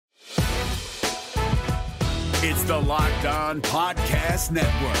It's the Locked On Podcast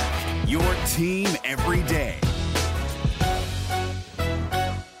Network, your team every day.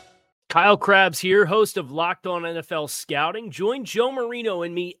 Kyle Krabs here, host of Locked On NFL Scouting. Join Joe Marino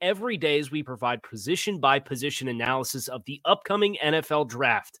and me every day as we provide position-by-position analysis of the upcoming NFL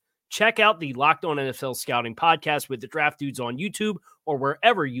Draft. Check out the Locked On NFL Scouting podcast with the Draft Dudes on YouTube or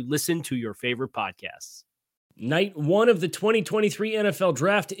wherever you listen to your favorite podcasts. Night one of the 2023 NFL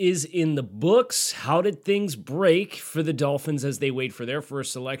Draft is in the books. How did things break for the Dolphins as they wait for their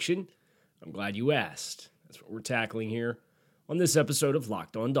first selection? I'm glad you asked. That's what we're tackling here on this episode of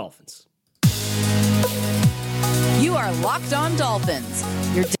Locked On Dolphins. You are Locked On Dolphins,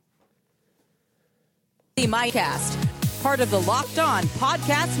 your MyCast, part of the Locked On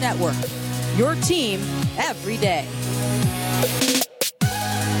Podcast Network, your team every day.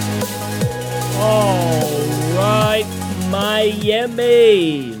 All right,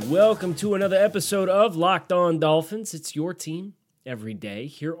 Miami. Welcome to another episode of Locked On Dolphins. It's your team every day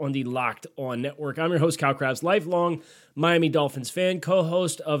here on the Locked On Network. I'm your host, Kyle Krabs, lifelong Miami Dolphins fan,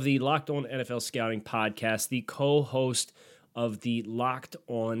 co-host of the Locked On NFL Scouting podcast, the co-host of the Locked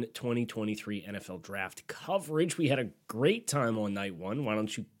On 2023 NFL Draft coverage. We had a great time on night one. Why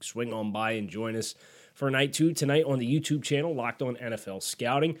don't you swing on by and join us for night two tonight on the YouTube channel, Locked On NFL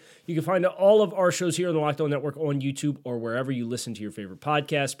Scouting. You can find all of our shows here on the Locked On Network on YouTube or wherever you listen to your favorite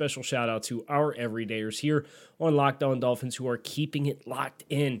podcast. Special shout out to our everydayers here on Locked On Dolphins who are keeping it locked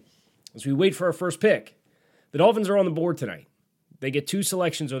in as we wait for our first pick. The Dolphins are on the board tonight. They get two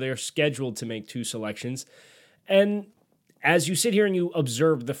selections, or they're scheduled to make two selections. And as you sit here and you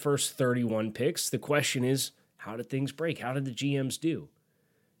observe the first 31 picks, the question is, how did things break? How did the GMs do?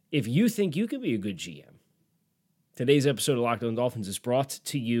 If you think you could be a good GM, today's episode of Locked On Dolphins is brought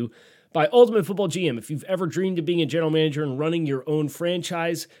to you by Ultimate Football GM. If you've ever dreamed of being a general manager and running your own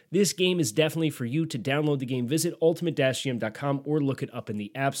franchise, this game is definitely for you. To download the game, visit ultimate-gm.com or look it up in the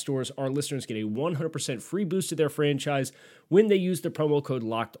app stores. Our listeners get a 100% free boost to their franchise when they use the promo code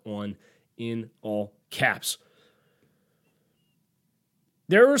Locked On in all caps.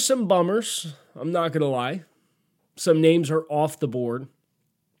 There are some bummers, I'm not going to lie. Some names are off the board.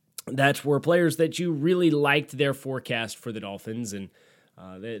 That were players that you really liked their forecast for the Dolphins, and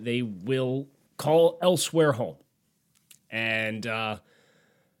they will call elsewhere home. And I'll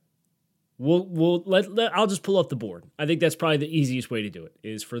just pull up the board. I think that's probably the easiest way to do it,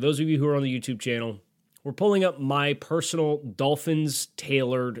 is for those of you who are on the YouTube channel, we're pulling up my personal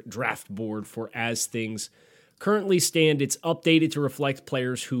Dolphins-tailored draft board for as things currently stand. It's updated to reflect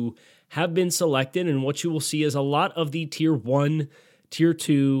players who have been selected, and what you will see is a lot of the Tier 1, Tier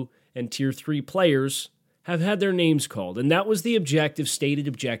 2, and Tier 3 players have had their names called. And that was the stated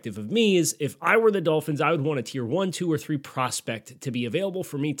objective of me, is if I were the Dolphins, I would want a Tier 1, 2, or 3 prospect to be available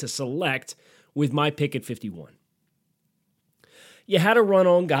for me to select with my pick at 51. You had to run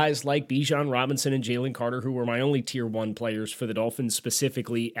on guys like Bijan Robinson and Jalen Carter, who were my only Tier 1 players for the Dolphins,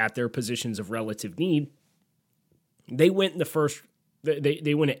 specifically at their positions of relative need. They went in the first,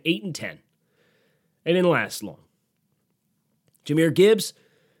 they went at 8 and 10. They didn't last long. Jahmyr Gibbs,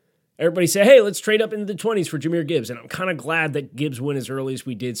 everybody said, hey, let's trade up into the 20s for Jahmyr Gibbs. And I'm kind of glad that Gibbs went as early as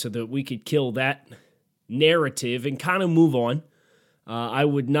we did so that we could kill that narrative and kind of move on. I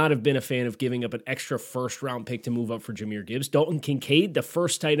would not have been a fan of giving up an extra first-round pick to move up for Jahmyr Gibbs. Dalton Kincaid, the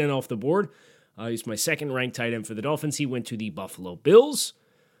first tight end off the board. He's my second-ranked tight end for the Dolphins. He went to the Buffalo Bills.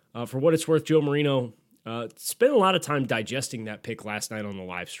 For what it's worth, Joe Marino spent a lot of time digesting that pick last night on the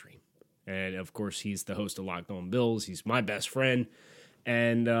live stream. And, of course, he's the host of Locked On Bills. He's my best friend.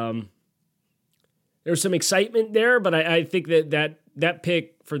 And there's some excitement there, but I think that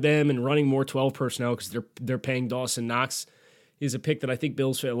pick for them and running more 12 personnel because they're paying Dawson Knox is a pick that I think a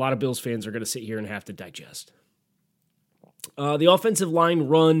lot of Bills fans are going to sit here and have to digest. The offensive line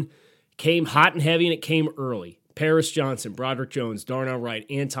run came hot and heavy, and it came early. Paris Johnson, Broderick Jones, Darnell Wright,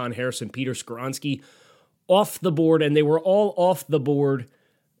 Anton Harrison, Peter Skoronski off the board, and they were all off the board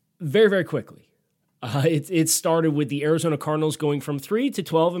very, very quickly. It started with the Arizona Cardinals going from 3 to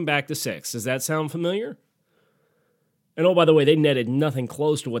 12 and back to 6. Does that sound familiar? And oh, by the way, they netted nothing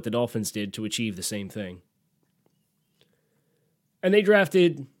close to what the Dolphins did to achieve the same thing. And they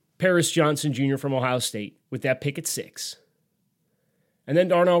drafted Paris Johnson Jr. from Ohio State with that pick at 6. And then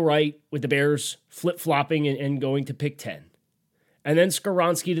Darnell Wright with the Bears flip-flopping and going to pick 10. And then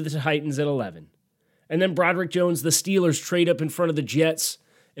Skoronski to the Titans at 11. And then Broderick Jones, the Steelers trade up in front of the Jets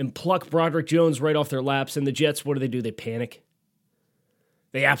and pluck Broderick Jones right off their laps. And the Jets, what do? They panic.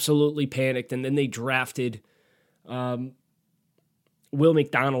 They absolutely panicked. And then they drafted Will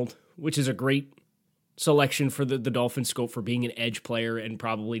McDonald, which is a great selection for the Dolphins scope for being an edge player, and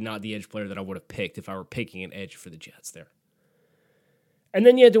probably not the edge player that I would have picked if I were picking an edge for the Jets there. And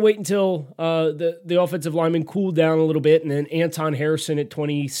then you had to wait until the offensive lineman cooled down a little bit, and then Anton Harrison at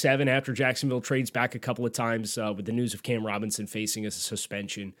 27 after Jacksonville trades back a couple of times with the news of Cam Robinson facing a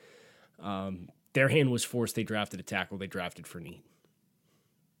suspension. Their hand was forced. They drafted a tackle. They drafted for need.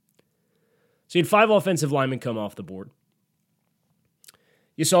 So you had 5 offensive linemen come off the board.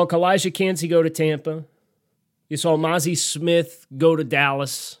 You saw Kalijah Kancey go to Tampa. You saw Mozzie Smith go to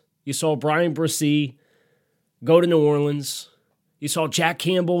Dallas. You saw Brian Bresee go to New Orleans. You saw Jack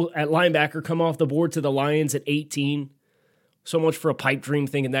Campbell at linebacker come off the board to the Lions at 18. So much for a pipe dream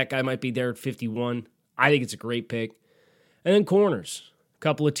thinking that guy might be there at 51. I think it's a great pick. And then corners. A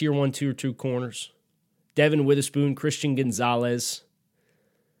couple of tier 1, tier 2 corners. Devin Witherspoon, Christian Gonzalez,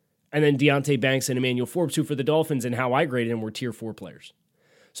 and then Deontay Banks and Emmanuel Forbes, who for the Dolphins and how I graded them were tier 4 players.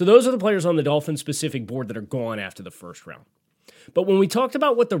 So those are the players on the Dolphins-specific board that are gone after the first round. But when we talked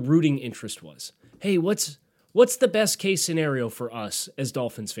about what the rooting interest was, hey, what's the best case scenario for us as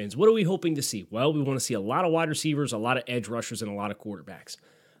Dolphins fans? What are we hoping to see? Well, we want to see a lot of wide receivers, a lot of edge rushers, and a lot of quarterbacks.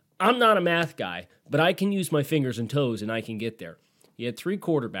 I'm not a math guy, but I can use my fingers and toes, and I can get there. You had 3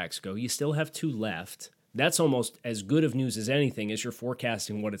 quarterbacks go. You still have 2 left. That's almost as good of news as anything as you're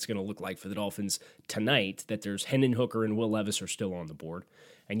forecasting what it's going to look like for the Dolphins tonight, that there's Hendon Hooker and Will Levis are still on the board.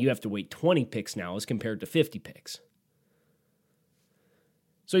 And you have to wait 20 picks now as compared to 50 picks.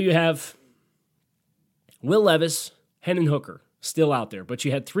 So you have Will Levis, Hendon Hooker still out there, but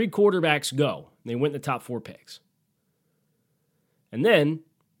you had 3 quarterbacks go. They went in the top 4 picks. And then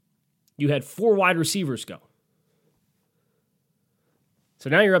you had 4 wide receivers go. So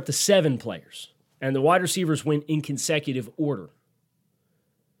now you're up to 7 players. And the wide receivers went in consecutive order.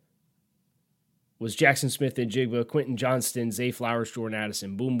 Was Jackson Smith and Jigba, Quentin Johnston, Zay Flowers, Jordan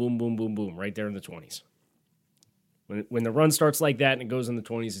Addison. Boom, boom, boom, boom, boom, right there in the 20s. When the run starts like that and it goes in the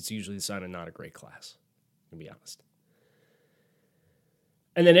 20s, it's usually the sign of not a great class, to be honest.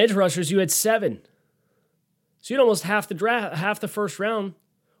 And then edge rushers, you had 7. So you had almost half the first round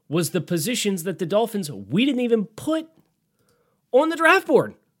was the positions that the Dolphins, we didn't even put on the draft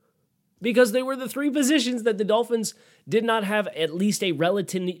board, because they were the 3 positions that the Dolphins did not have at least a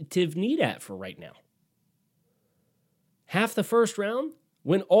relative need at for right now. Half the first round,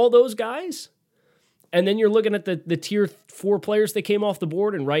 when all those guys, and then you're looking at the tier 4 players that came off the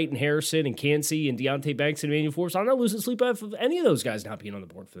board, and Wright and Harrison and Kancey and Deontay Banks and Emmanuel Forbes. I'm not losing sleep of any of those guys not being on the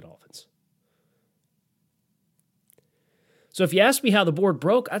board for the Dolphins. So if you ask me how the board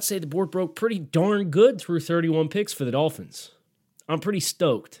broke, I'd say the board broke pretty darn good through 31 picks for the Dolphins. I'm pretty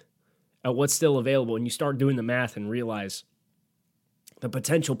stoked at what's still available, and you start doing the math and realize the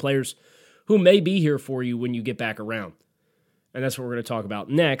potential players who may be here for you when you get back around. And that's what we're going to talk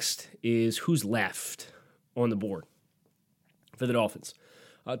about next, is who's left on the board for the Dolphins.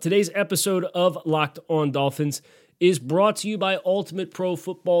 Today's episode of Locked On Dolphins is brought to you by Ultimate Pro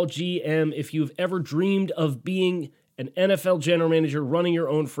Football GM. If you've ever dreamed of being an NFL general manager, running your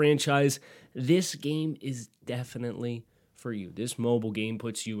own franchise, this game is definitely for you. This mobile game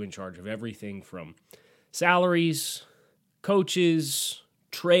puts you in charge of everything from salaries, coaches,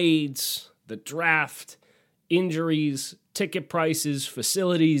 trades, the draft, injuries, ticket prices,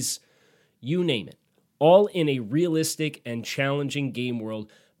 facilities, you name it. All in a realistic and challenging game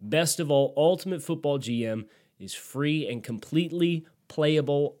world. Best of all, Ultimate Football GM is free and completely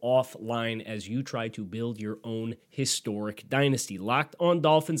playable offline as you try to build your own historic dynasty. Locked On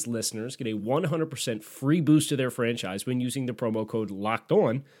Dolphins listeners get a 100% free boost to their franchise when using the promo code Locked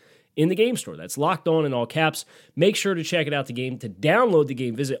On in the game store. That's Locked On in all caps. Make sure to check it out the game. To download the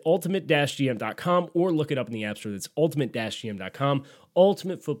game, visit ultimate-gm.com or look it up in the App Store. That's ultimate-gm.com.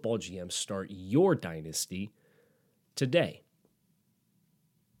 Ultimate Football GM. Start your dynasty today.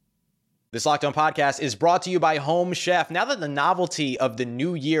 This Locked On podcast is brought to you by Home Chef. Now that the novelty of the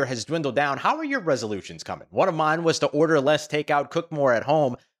new year has dwindled down, how are your resolutions coming? One of mine was to order less takeout, cook more at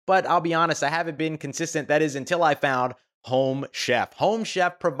home, but I'll be honest, I haven't been consistent. That is until I found Home Chef. Home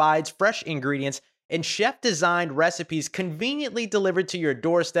Chef provides fresh ingredients and chef-designed recipes conveniently delivered to your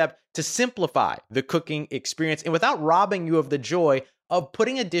doorstep to simplify the cooking experience and without robbing you of the joy of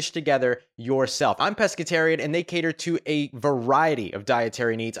putting a dish together yourself. I'm pescatarian and they cater to a variety of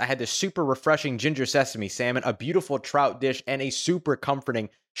dietary needs. I had this super refreshing ginger sesame salmon, a beautiful trout dish, and a super comforting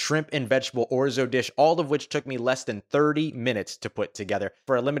shrimp and vegetable orzo dish, all of which took me less than 30 minutes to put together.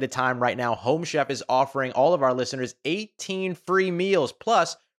 For a limited time right now, Home Chef is offering all of our listeners 18 free meals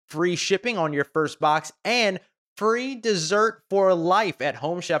plus free shipping on your first box and free dessert for life at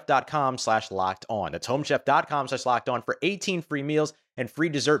homechef.com/lockedon. That's homechef.com/lockedon for 18 free meals and free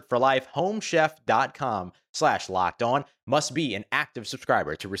dessert for life. Homechef.com/lockedon. Must be an active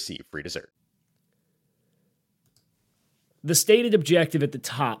subscriber to receive free dessert. The stated objective at the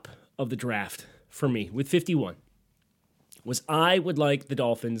top of the draft for me with 51 was I would like the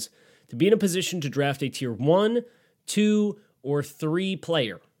Dolphins to be in a position to draft a tier 1, 2, or 3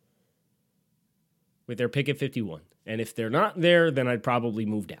 player with their pick at 51. And if they're not there, then I'd probably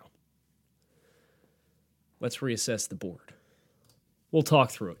move down. Let's reassess the board. We'll talk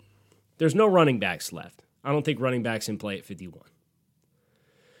through it. There's no running backs left. I don't think running backs in play at 51.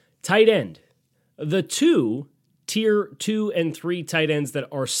 Tight end. The two tier 2 and 3 tight ends that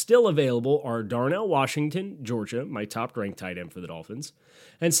are still available are Darnell Washington, Georgia, my top-ranked tight end for the Dolphins,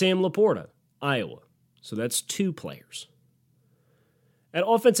 and Sam Laporta, Iowa. So that's 2 players. At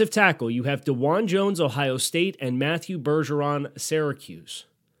offensive tackle, you have DeJuan Jones, Ohio State, and Matthew Bergeron, Syracuse.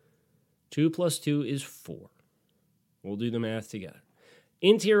 2 plus 2 is 4. We'll do the math together.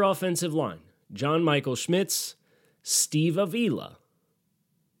 Interior offensive line, John Michael Schmitz, Steve Avila.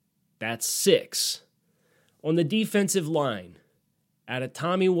 That's 6. On the defensive line,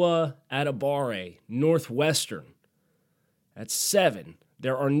 Adetomiwa Adebawore, Northwestern. That's 7.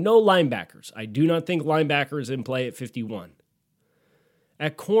 There are no linebackers. I do not think linebacker is in play at 51.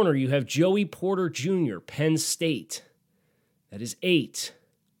 At corner, you have Joey Porter Jr., Penn State. That is 8.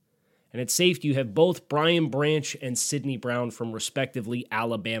 And at safety, you have both Brian Branch and Sidney Brown from respectively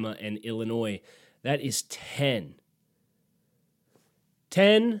Alabama and Illinois. That is 10.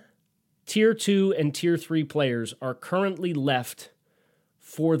 10 Tier 2 and Tier 3 players are currently left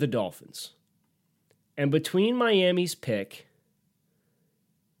for the Dolphins. And between Miami's pick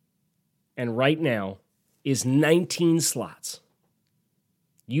and right now is 19 slots.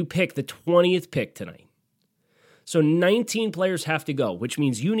 You pick the 20th pick tonight. So 19 players have to go, which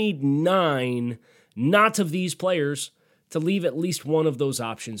means you need 9 not of these players to leave at least one of those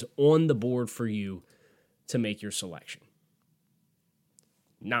options on the board for you to make your selection.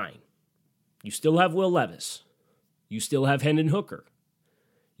 9. You still have Will Levis. You still have Hendon Hooker.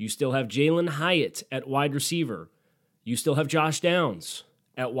 You still have Jalen Hyatt at wide receiver. You still have Josh Downs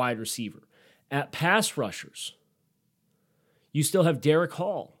at wide receiver. At pass rushers, you still have Derek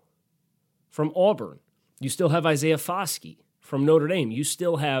Hall from Auburn. You still have Isaiah Foskey from Notre Dame. You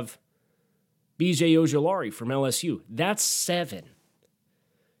still have B.J. Ojolari from LSU. That's 7.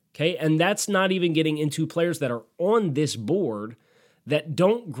 Okay, and that's not even getting into players that are on this board that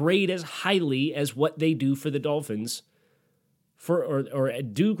don't grade as highly as what they do for the Dolphins, or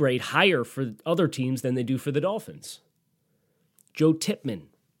do grade higher for other teams than they do for the Dolphins. Joe Tippmann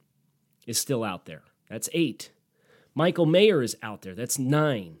is still out there. That's 8. Michael Mayer is out there. That's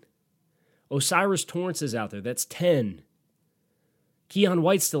 9. Osiris Torrance is out there. That's 10. Keon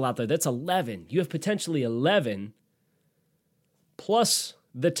White's still out there. That's 11. You have potentially 11 plus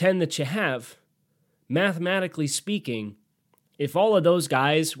the 10 that you have. Mathematically speaking, if all of those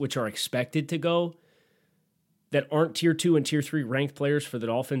guys, which are expected to go, that aren't Tier 2 and Tier 3 ranked players for the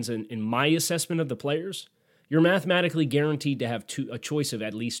Dolphins, in my assessment of the players, you're mathematically guaranteed to have a choice of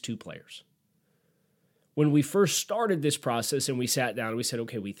at least 2 players. When we first started this process and we sat down, we said,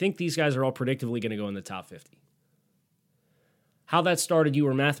 okay, we think these guys are all predictably going to go in the top 50. How that started, you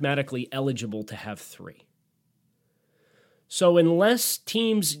were mathematically eligible to have 3. So unless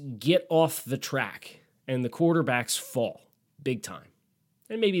teams get off the track and the quarterbacks fall big time,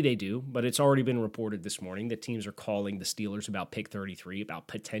 and maybe they do, but it's already been reported this morning that teams are calling the Steelers about pick 33, about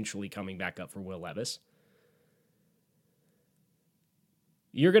potentially coming back up for Will Levis.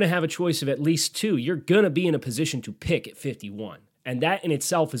 You're going to have a choice of at least 2. You're going to be in a position to pick at 51. And that in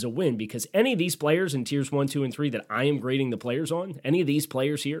itself is a win, because any of these players in tiers 1, 2, and 3 that I am grading the players on, any of these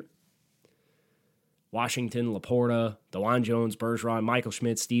players here, Washington, Laporta, DeJuan Jones, Bergeron, Michael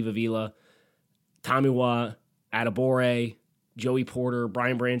Schmitz, Steve Avila, Tomiwa, Adebawore, Joey Porter,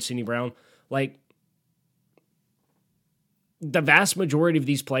 Brian Branch, Sidney Brown, like, the vast majority of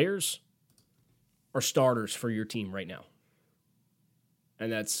these players are starters for your team right now.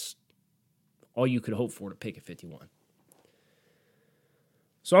 And that's all you could hope for to pick at 51.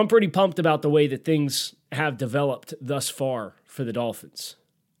 So I'm pretty pumped about the way that things have developed thus far for the Dolphins.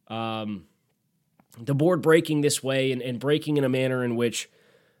 The board breaking this way and breaking in a manner in which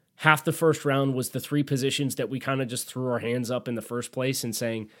half the first round was the 3 positions that we kind of just threw our hands up in the first place and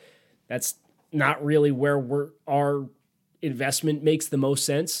saying that's not really where our investment makes the most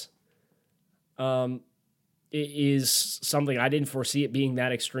sense. It is something I didn't foresee it being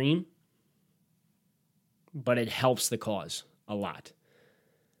that extreme, but it helps the cause a lot.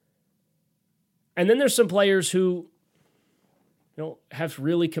 And then there's some players who, have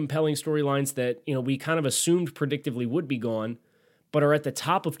really compelling storylines that, we kind of assumed predictively would be gone, but are at the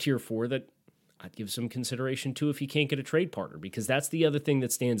top of tier 4 that I'd give some consideration to if you can't get a trade partner, because that's the other thing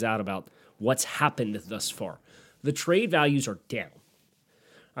that stands out about what's happened thus far. The trade values are down.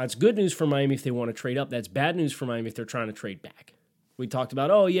 It's good news for Miami if they want to trade up. That's bad news for Miami if they're trying to trade back. We talked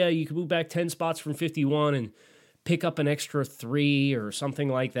about, you can move back 10 spots from 51 and pick up an extra 3 or something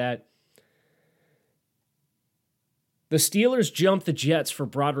like that. The Steelers jumped the Jets for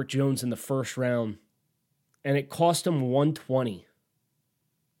Broderick Jones in the first round, and it cost them $120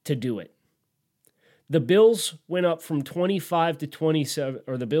 to do it. The Bills went up from 25 to 27,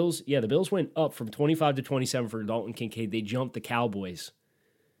 or the Bills went up from 25 to 27 for Dalton Kincaid. They jumped the Cowboys,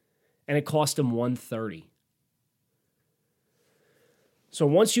 and it cost them $130. So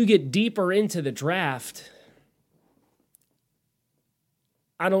once you get deeper into the draft,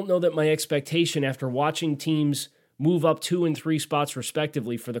 I don't know that my expectation after watching teams move up 2 and 3 spots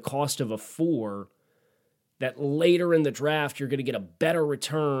respectively for the cost of a 4, that later in the draft you're going to get a better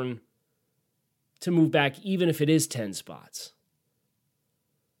return to move back, even if it is 10 spots.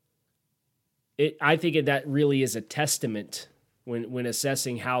 I think that really is a testament when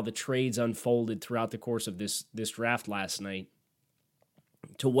assessing how the trades unfolded throughout the course of this draft last night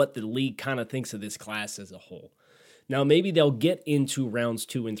to what the league kind of thinks of this class as a whole. Now, maybe they'll get into rounds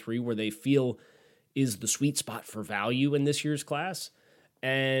 2 and 3 where they feel is the sweet spot for value in this year's class,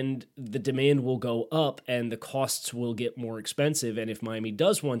 and the demand will go up and the costs will get more expensive. And if Miami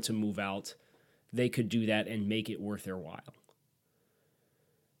does want to move out, they could do that and make it worth their while.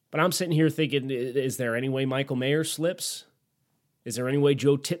 But I'm sitting here thinking, is there any way Michael Mayer slips? Is there any way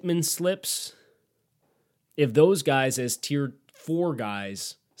Joe Tippmann slips? If those guys as tier 4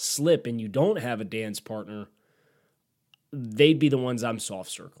 guys slip and you don't have a dance partner, they'd be the ones I'm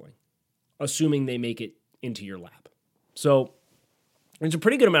soft circling, assuming they make it into your lap. So there's a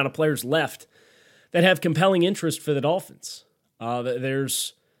pretty good amount of players left that have compelling interest for the Dolphins.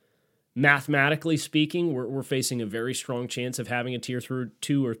 There's, mathematically speaking, we're facing a very strong chance of having a tier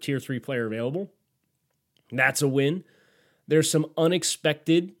 2 or tier 3 player available. That's a win. There's some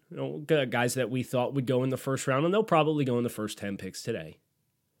unexpected guys that we thought would go in the first round, and they'll probably go in the first 10 picks today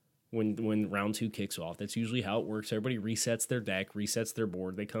when round 2 kicks off. That's usually how it works. Everybody resets their deck, resets their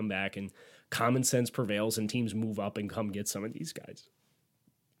board. They come back, and common sense prevails, and teams move up and come get some of these guys.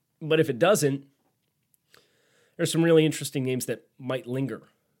 But if it doesn't, there's some really interesting names that might linger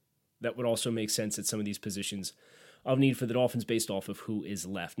that would also make sense at some of these positions of need for the Dolphins based off of who is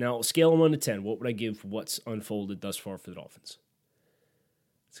left. Now, scale of 1 to 10, what would I give what's unfolded thus far for the Dolphins?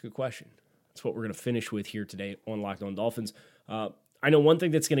 That's a good question. That's what we're going to finish with here today on Locked On Dolphins. I know one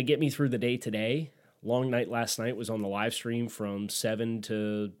thing that's going to get me through the day today, long night last night, was on the live stream from 7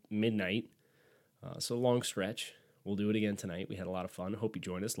 to midnight. So long stretch. We'll do it again tonight. We had a lot of fun. Hope you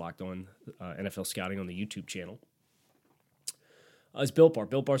joined us. Locked On NFL Scouting on the YouTube channel. It's Built Bar.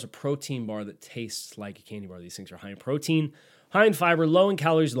 Built Bar is a protein bar that tastes like a candy bar. These things are high in protein, high in fiber, low in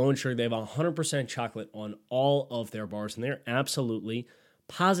calories, low in sugar. They have 100% chocolate on all of their bars, and they're absolutely,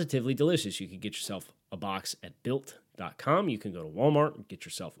 positively delicious. You can get yourself a box at Built.com. You can go to Walmart and get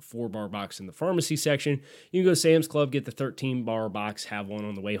yourself a 4-bar box in the pharmacy section. You can go to Sam's Club, get the 13-bar box, have one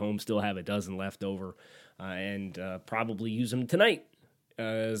on the way home, still have a dozen left over, and probably use them tonight.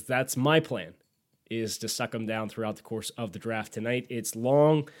 That's my plan, is to suck them down throughout the course of the draft tonight. It's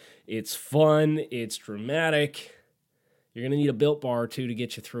long, it's fun, it's dramatic. You're going to need a Built Bar or two to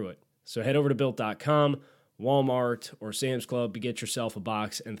get you through it. So head over to Built.com, Walmart, or Sam's Club to get yourself a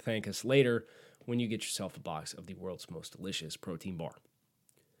box, and thank us later when you get yourself a box of the world's most delicious protein bar.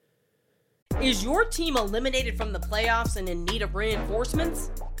 Is your team eliminated from the playoffs and in need of reinforcements?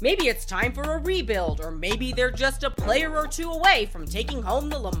 Maybe it's time for a rebuild, or maybe they're just a player or two away from taking home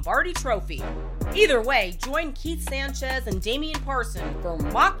the Lombardi Trophy. Either way, join Keith Sanchez and Damian Parson for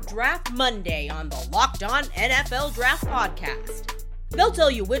Mock Draft Monday on the Locked On NFL Draft Podcast. They'll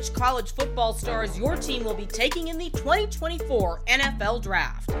tell you which college football stars your team will be taking in the 2024 NFL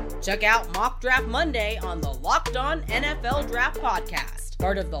Draft. Check out Mock Draft Monday on the Locked On NFL Draft Podcast,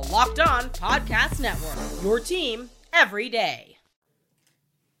 part of the Locked On Podcast Network, your team every day.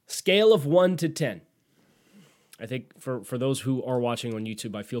 Scale of 1 to 10. I think for those who are watching on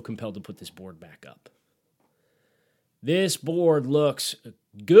YouTube, I feel compelled to put this board back up. This board looks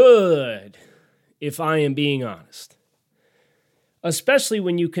good, if I am being honest. Especially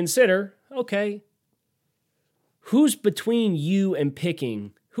when you consider, okay, who's between you and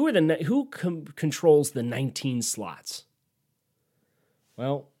picking? Who controls the 19 slots?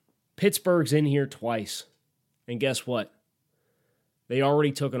 Well, Pittsburgh's in here twice. And guess what? They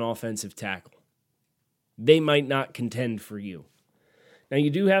already took an offensive tackle. They might not contend for you. Now,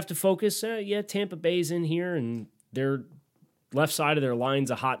 you do have to focus. Tampa Bay's in here, and they're left side of their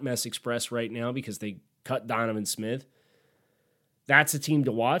line's a hot mess express right now because they cut Donovan Smith. That's a team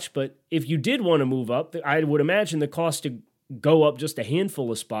to watch. But if you did want to move up, I would imagine the cost to go up just a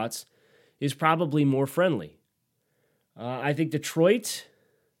handful of spots is probably more friendly. I think Detroit,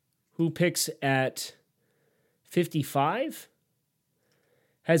 who picks at 55,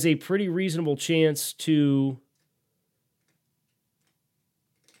 has a pretty reasonable chance to...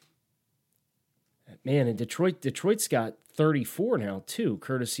 Man, and Detroit's got 34 now, too,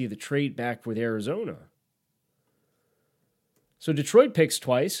 courtesy of the trade back with Arizona. So Detroit picks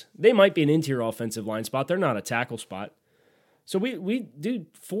twice. They might be an interior offensive line spot. They're not a tackle spot. So we do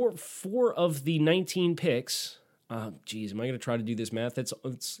four of the 19 picks. Geez, am I going to try to do this math?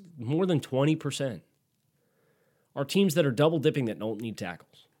 It's more than 20%. Are teams that are double dipping that don't need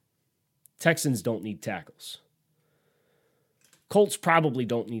tackles. Texans don't need tackles. Colts probably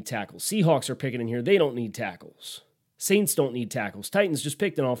don't need tackles. Seahawks are picking in here. They don't need tackles. Saints don't need tackles. Titans just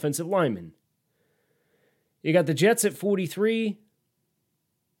picked an offensive lineman. You got the Jets at 43.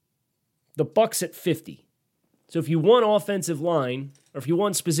 The Bucs at 50. So if you want offensive line, or if you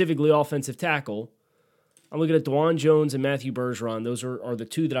want specifically offensive tackle, I'm looking at Dwan Jones and Matthew Bergeron. Those are the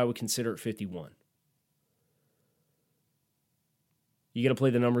two that I would consider at 51. You got to play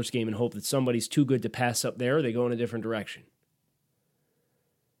the numbers game and hope that somebody's too good to pass up there, or they go in a different direction.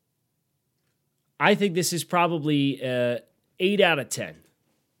 I think this is probably 8 out of 10.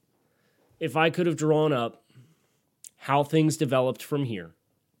 If I could have drawn up how things developed from here,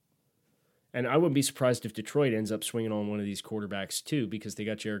 and I wouldn't be surprised if Detroit ends up swinging on one of these quarterbacks too, because they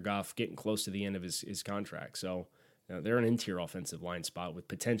got Jared Goff getting close to the end of his contract. So they're an interior offensive line spot with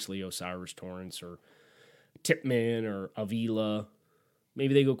potentially Osiris Torrance or Tipman or Avila.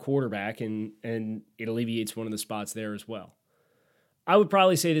 Maybe they go quarterback and it alleviates one of the spots there as well. I would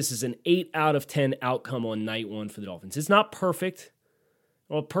probably say this is an 8 out of 10 outcome on night one for the Dolphins. It's not perfect.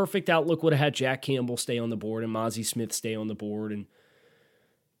 Well, a perfect outlook would have had Jack Campbell stay on the board and Mozzie Smith stay on the board and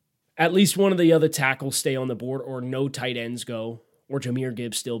at least one of the other tackles stay on the board, or no tight ends go, or Jahmyr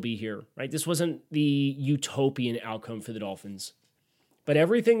Gibbs still be here, right? This wasn't the utopian outcome for the Dolphins. But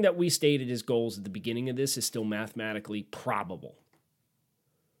everything that we stated as goals at the beginning of this is still mathematically probable.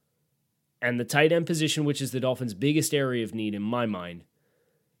 And the tight end position, which is the Dolphins' biggest area of need in my mind,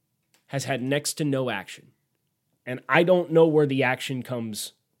 has had next to no action. And I don't know where the action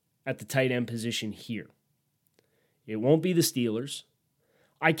comes at the tight end position here. It won't be the Steelers.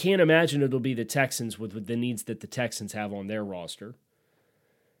 I can't imagine it'll be the Texans with the needs that the Texans have on their roster.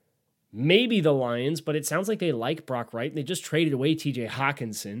 Maybe the Lions, but it sounds like they like Brock Wright, and they just traded away TJ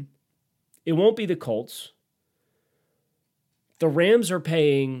Hawkinson. It won't be the Colts. The Rams are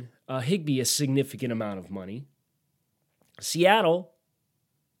paying Higbee a significant amount of money. Seattle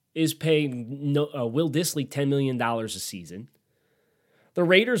is paying Will Dissly $10 million a season. The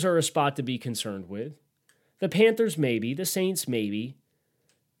Raiders are a spot to be concerned with. The Panthers maybe. The Saints maybe.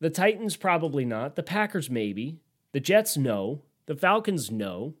 The Titans probably not. The Packers maybe. The Jets no. The Falcons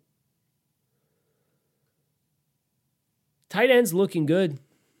no. Tight end's looking good.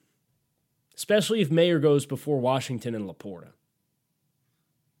 Especially if Mayer goes before Washington and Laporta.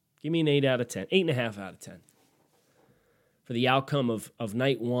 Give me an 8 out of 10. 8.5 out of 10. For the outcome of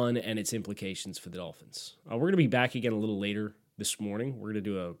night one and its implications for the Dolphins. We're going to be back again a little later this morning. We're going to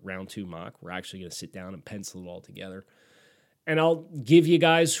do a round 2 mock. We're actually going to sit down and pencil it all together. And I'll give you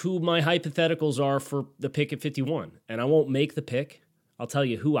guys who my hypotheticals are for the pick at 51. And I won't make the pick. I'll tell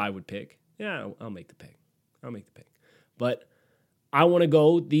you who I would pick. Yeah, I'll make the pick. But I want to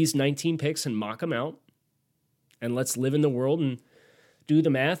go these 19 picks and mock them out. And let's live in the world and do the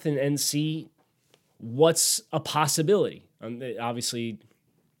math and see what's a possibility. Obviously,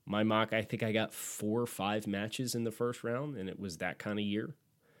 my mock, I think I got 4 or 5 matches in the first round, and it was that kind of year.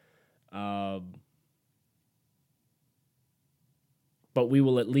 But we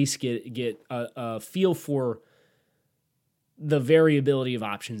will at least get a feel for the variability of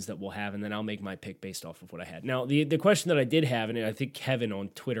options that we'll have, and then I'll make my pick based off of what I had. Now, the question that I did have, and I think Kevin on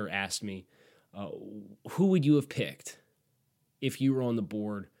Twitter asked me, who would you have picked if you were on the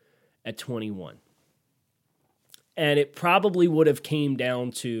board at 21? And it probably would have came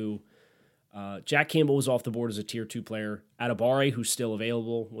down to Jack Campbell was off the board as a Tier 2 player. Adebawore, who's still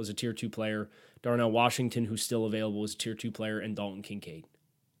available, was a Tier 2 player. Darnell Washington, who's still available, was a Tier 2 player. And Dalton Kincaid.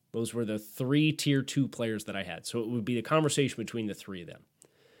 Those were the 3 Tier 2 players that I had. So it would be the conversation between the 3 of them.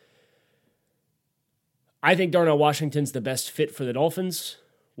 I think Darnell Washington's the best fit for the Dolphins.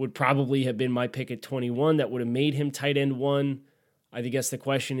 Would probably have been my pick at 21. That would have made him tight end 1. I guess the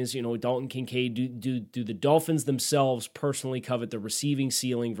question is, Dalton Kincaid, do the Dolphins themselves personally covet the receiving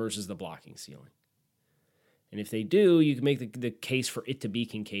ceiling versus the blocking ceiling? And if they do, you can make the case for it to be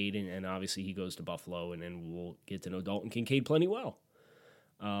Kincaid, and obviously he goes to Buffalo, and then we'll get to know Dalton Kincaid plenty well.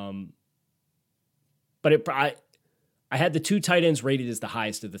 But I had the 2 tight ends rated as the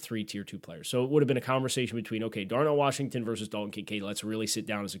highest of the 3 tier 2 players. So it would have been a conversation between, okay, Darnell Washington versus Dalton Kincaid. Let's really sit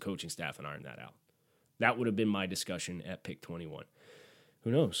down as a coaching staff and iron that out. That would have been my discussion at pick 21.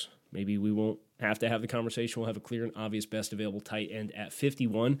 Who knows? Maybe we won't have to have the conversation. We'll have a clear and obvious best available tight end at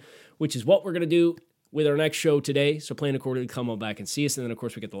 51, which is what we're going to do with our next show today. So plan accordingly, come on back and see us. And then, of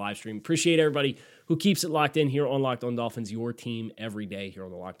course, we get the live stream. Appreciate everybody who keeps it locked in here on Locked On Dolphins, your team every day here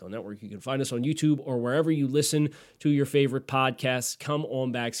on the Locked On Network. You can find us on YouTube or wherever you listen to your favorite podcasts. Come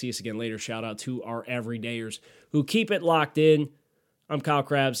on back. See us again later. Shout out to our everydayers who keep it locked in. I'm Kyle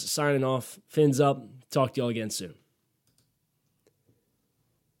Krabs signing off. Fins up. Talk to y'all again soon.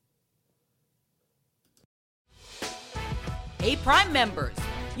 Hey, Prime members,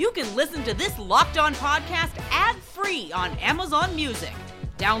 you can listen to this Locked On podcast ad-free on Amazon Music.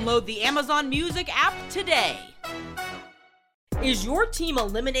 Download the Amazon Music app today. Is your team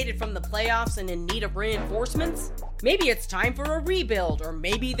eliminated from the playoffs and in need of reinforcements? Maybe it's time for a rebuild, or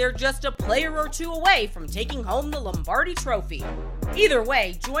maybe they're just a player or 2 away from taking home the Lombardi Trophy. Either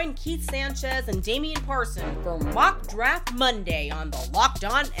way, join Keith Sanchez and Damian Parson for Mock Draft Monday on the Locked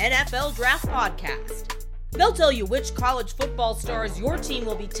On NFL Draft Podcast. They'll tell you which college football stars your team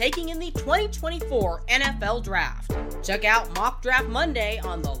will be taking in the 2024 NFL Draft. Check out Mock Draft Monday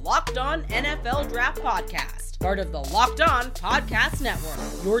on the Locked On NFL Draft Podcast, part of the Locked On Podcast Network,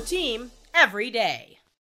 your team every day.